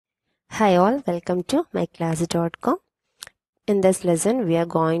Hi all, welcome to myclass.com. In this lesson, we are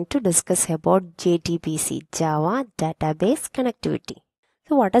going to discuss about JDBC, Java Database Connectivity.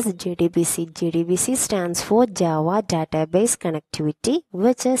 So what is JDBC? JDBC stands for Java Database Connectivity,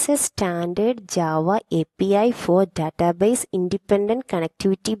 which is a standard Java API for database independent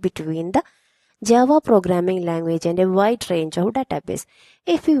connectivity between the Java programming language and a wide range of database.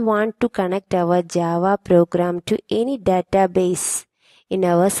 If we want to connect our Java program to any database in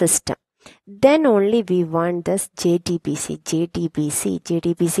our system, then only we want this JDBC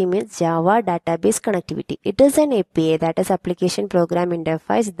means Java Database Connectivity. It is an API, that is application program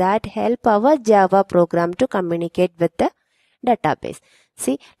interface, that help our Java program to communicate with the database.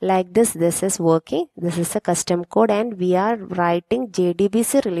 See, like this is working. This is a custom code and we are writing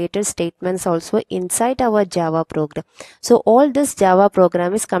JDBC related statements also inside our Java program. So all this Java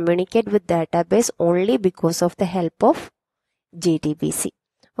program is communicate with database only because of the help of JDBC.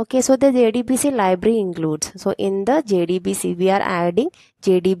 Okay, so the JDBC library includes, so in the JDBC we are adding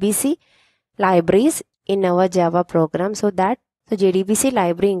JDBC libraries in our Java program. So JDBC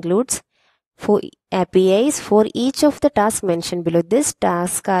library includes for APIs for each of the tasks mentioned below. This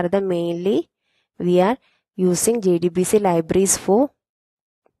tasks are the mainly we are using JDBC libraries for.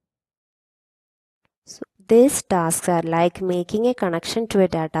 So these tasks are like making a connection to a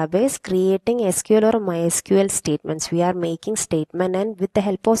database, creating SQL or MySQL statements. We are making statement, and with the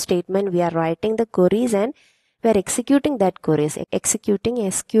help of statement we are writing the queries and we are executing that queries, executing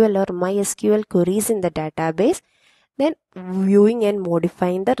SQL or MySQL queries in the database, then viewing and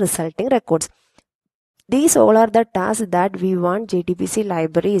modifying the resulting records. These all are the tasks that we want JDBC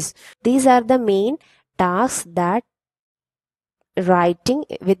libraries. These are the main tasks that writing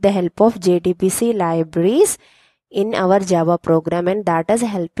with the help of JDBC libraries in our Java program, and that is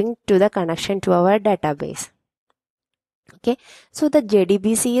helping to the connection to our database. Okay, so the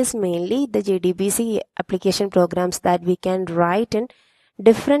JDBC is mainly the JDBC application programs that we can write in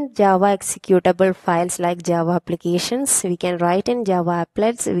different Java executable files like Java applications. We can write in Java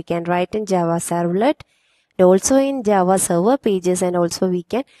applets, we can write in Java servlet, and also in Java server pages, and also we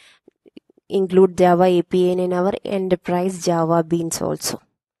can include Java API in our enterprise Java beans also.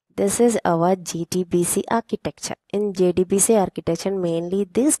 This is our JDBC architecture. In JDBC architecture, mainly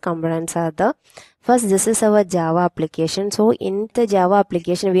these components are the first. This is our Java application. So in the Java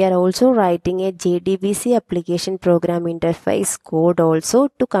application, we are also writing a JDBC application program interface code also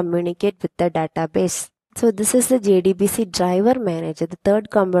to communicate with the database. So this is the JDBC driver manager. The third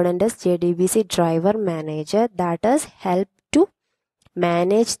component is JDBC driver manager, that is help to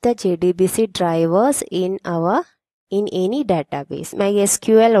manage the JDBC drivers in any database,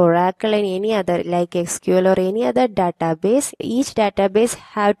 MySQL, Oracle, and any other like SQL or any other database. Each database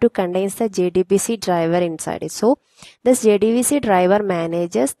have to contain the JDBC driver inside it. So this JDBC driver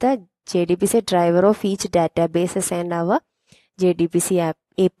manages the JDBC driver of each database and our JDBC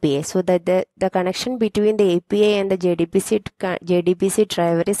API. So that the connection between the API and the JDBC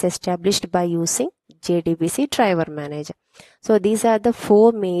driver is established by using JDBC driver manager. So these are the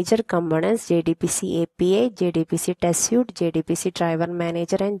four major components: JDBC API, JDBC test suite, JDBC driver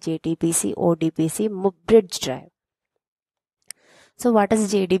manager, and JDBC ODBC bridge drive. So what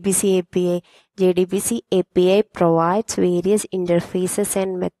is JDBC API? JDBC API provides various interfaces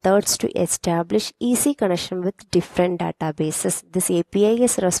and methods to establish easy connection with different databases. This API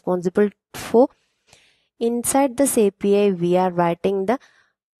is responsible for, inside this API we are writing the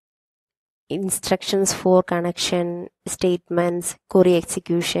instructions for connection, statements, query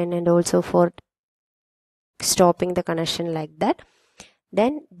execution, and also for stopping the connection, like that.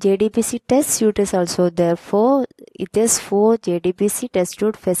 Then JDBC test suite is also there. It is for JDBC test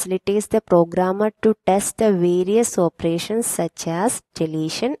suite facilitates the programmer to test the various operations such as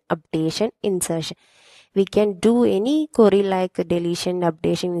deletion, updation, insertion. We can do any query like deletion,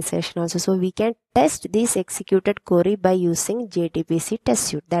 updation, insertion also. So we can test this executed query by using JDBC test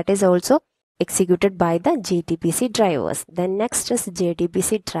suite. That is also executed by the JDBC drivers. Then next is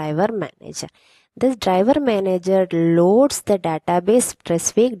JDBC driver manager. This driver manager loads the database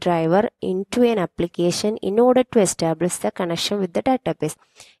specific driver into an application in order to establish the connection with the database.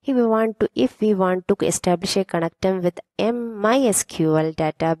 If we want to establish a connection with MySQL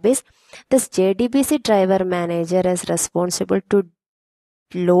database, this JDBC driver manager is responsible to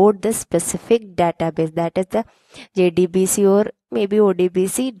load the specific database, that is the JDBC or maybe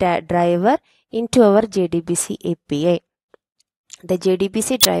ODBC driver, into our JDBC API. The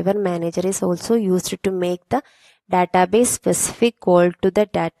JDBC driver manager is also used to make the database specific call to the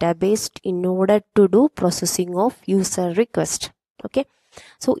database in order to do processing of user request. Okay,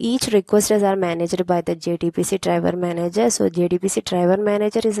 So each requests are managed by the JDBC driver manager. So JDBC driver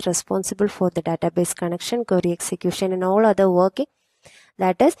manager is responsible for the database connection, query execution, and all other working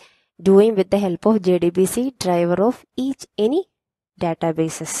that is doing with the help of JDBC driver of any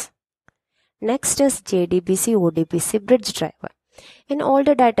databases. Next is JDBC ODBC bridge driver. In all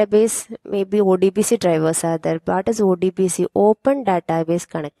the database, maybe ODBC drivers are there. What is ODBC? Open database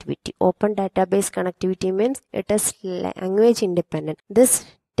connectivity. Open database connectivity means it is language independent. This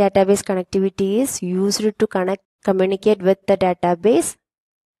database connectivity is used to communicate with the database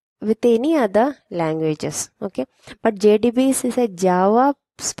with any other languages. Okay, but JDBC is a Java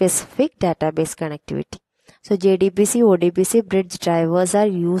specific database connectivity. So JDBC ODBC bridge drivers are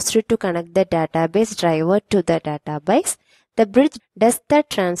used to connect the database driver to the database. The bridge does the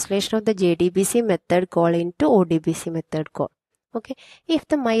translation of the JDBC method call into ODBC method call. Okay, if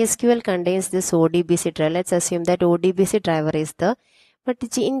the MySQL contains this ODBC driver, let's assume that ODBC driver is there. But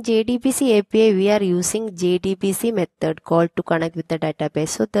in JDBC API, we are using JDBC method call to connect with the database.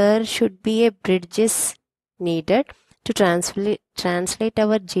 So there should be a bridges needed to translate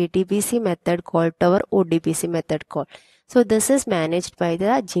our JDBC method call to our ODBC method call. So this is managed by the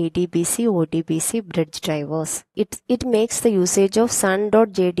JDBC ODBC bridge drivers. It makes the usage of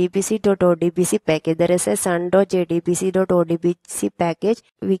sun.jdbc.odbc package. There is a sun.jdbc.odbc package.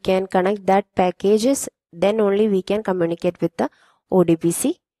 We can connect that packages, then only we can communicate with the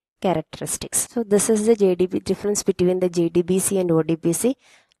ODBC characteristics. So this is the difference between the JDBC and ODBC.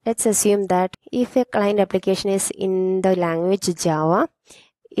 Let's assume that if a client application is in the language Java,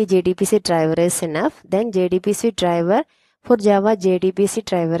 a JDBC driver is enough. Then JDBC driver for Java, JDBC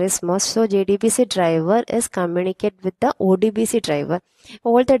driver is must. So JDBC driver is communicate with the ODBC driver.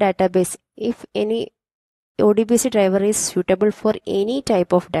 All the database, if any ODBC driver is suitable for any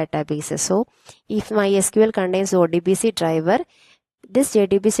type of databases. So if MySQL contains ODBC driver, this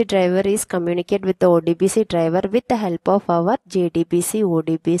JDBC driver is communicate with the ODBC driver with the help of our JDBC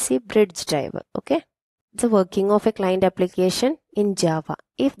ODBC bridge driver. Okay. The working of a client application in Java.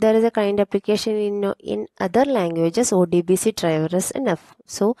 If there is a client application in other languages, ODBC driver is enough.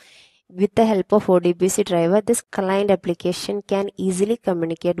 So with the help of ODBC driver, this client application can easily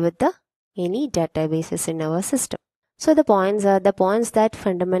communicate with any databases in our system. So the points that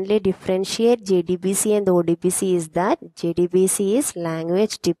fundamentally differentiate JDBC and the ODBC is that JDBC is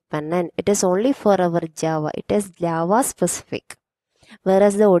language dependent. It is only for our Java. It is Java specific.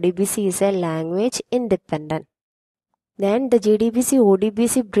 Whereas the ODBC is a language independent. Then the JDBC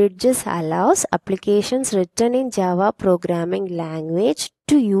ODBC bridges allows applications written in Java programming language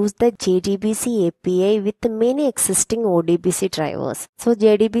to use the JDBC API with many existing ODBC drivers. So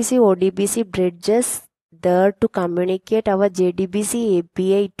JDBC ODBC bridges there to communicate our JDBC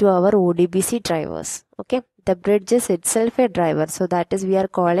API to our ODBC drivers. Okay, the bridge is itself a driver. So that is we are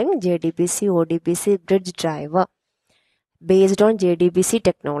calling JDBC ODBC bridge driver based on JDBC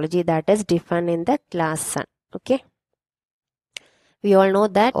technology that is defined in the class Sun. Okay. We all know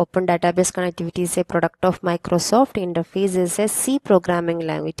that Open Database Connectivity is a product of Microsoft. Interface is a C programming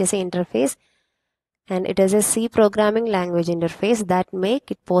language. It is an interface and it is a C programming language interface that make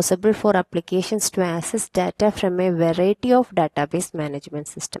it possible for applications to access data from a variety of database management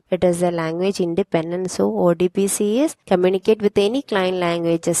system. It is a language independent, so ODBC is communicate with any client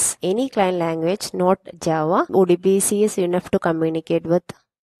languages, any client language, not Java. ODBC is enough to communicate with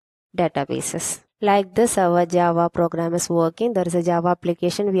databases. Like this, our Java program is working. There is a Java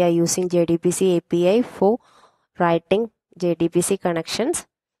application. We are using JDBC API for writing JDBC connections,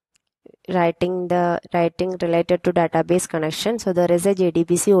 writing related to database connection. So there is a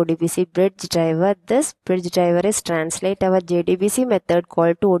JDBC ODBC bridge driver. This bridge driver is translate our JDBC method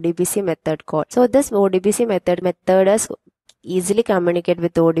call to ODBC method call. So this ODBC method is easily communicate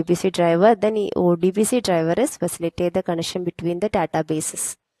with the ODBC driver. Then ODBC driver is facilitate the connection between the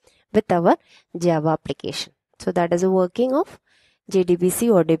databases with our Java application. So that is the working of JDBC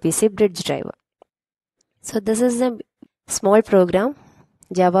ODBC bridge driver. So this is a small program,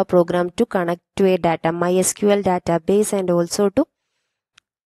 Java program to connect to a MySQL database and also to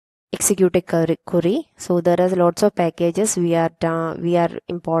execute a query. So there are lots of packages we are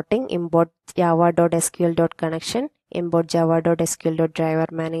importing. Import java.sql.connection, import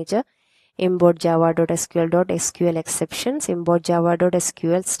java.sql.driver manager, import java.sql.sql exceptions, import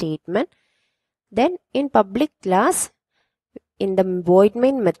java.sql statement. Then in public class, in the void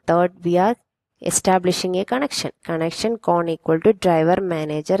main method, we are establishing a connection. Connection con equal to driver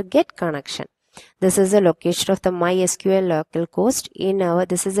manager get connection. This is the location of the MySQL local host in our,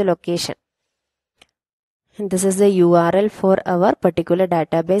 this is the location. And this is the URL for our particular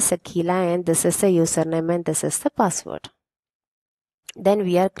database, Aquila, and this is the username and this is the password. Then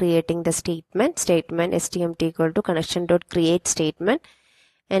we are creating the statement stmt equal to connection.create statement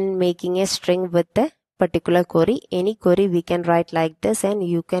and making a string with the particular query. Any query we can write like this, and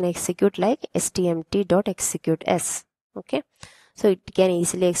you can execute like stmt.execute s. Okay, so it can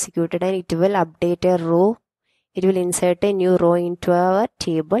easily execute it, and it will update a row. It will insert a new row into our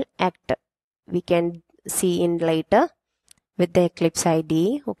table actor. We can see in later with the Eclipse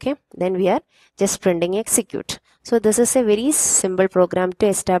IDE. Okay, then we are just printing execute. So this is a very simple program to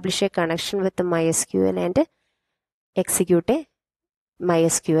establish a connection with the MySQL and execute a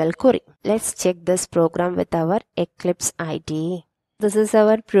MySQL query. Let's check this program with our Eclipse IDE. This is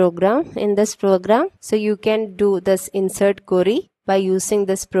our program. In this program, so you can do this insert query by using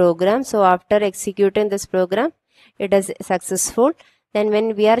this program. So after executing this program, it is successful. Then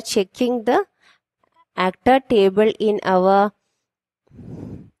when we are checking the actor table in our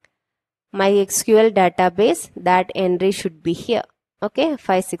MySQL database, that entry should be here. Okay,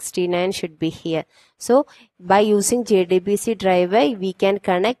 569 should be here. So by using JDBC driver, we can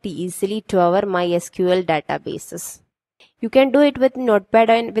connect easily to our MySQL databases. You can do it with Notepad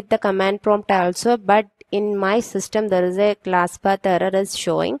and with the command prompt also, but in my system there is a class path error is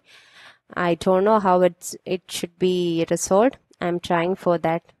showing. I don't know how it should be resolved. I'm trying for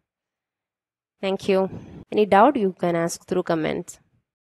that. Thank you. Any doubt, you can ask through comments.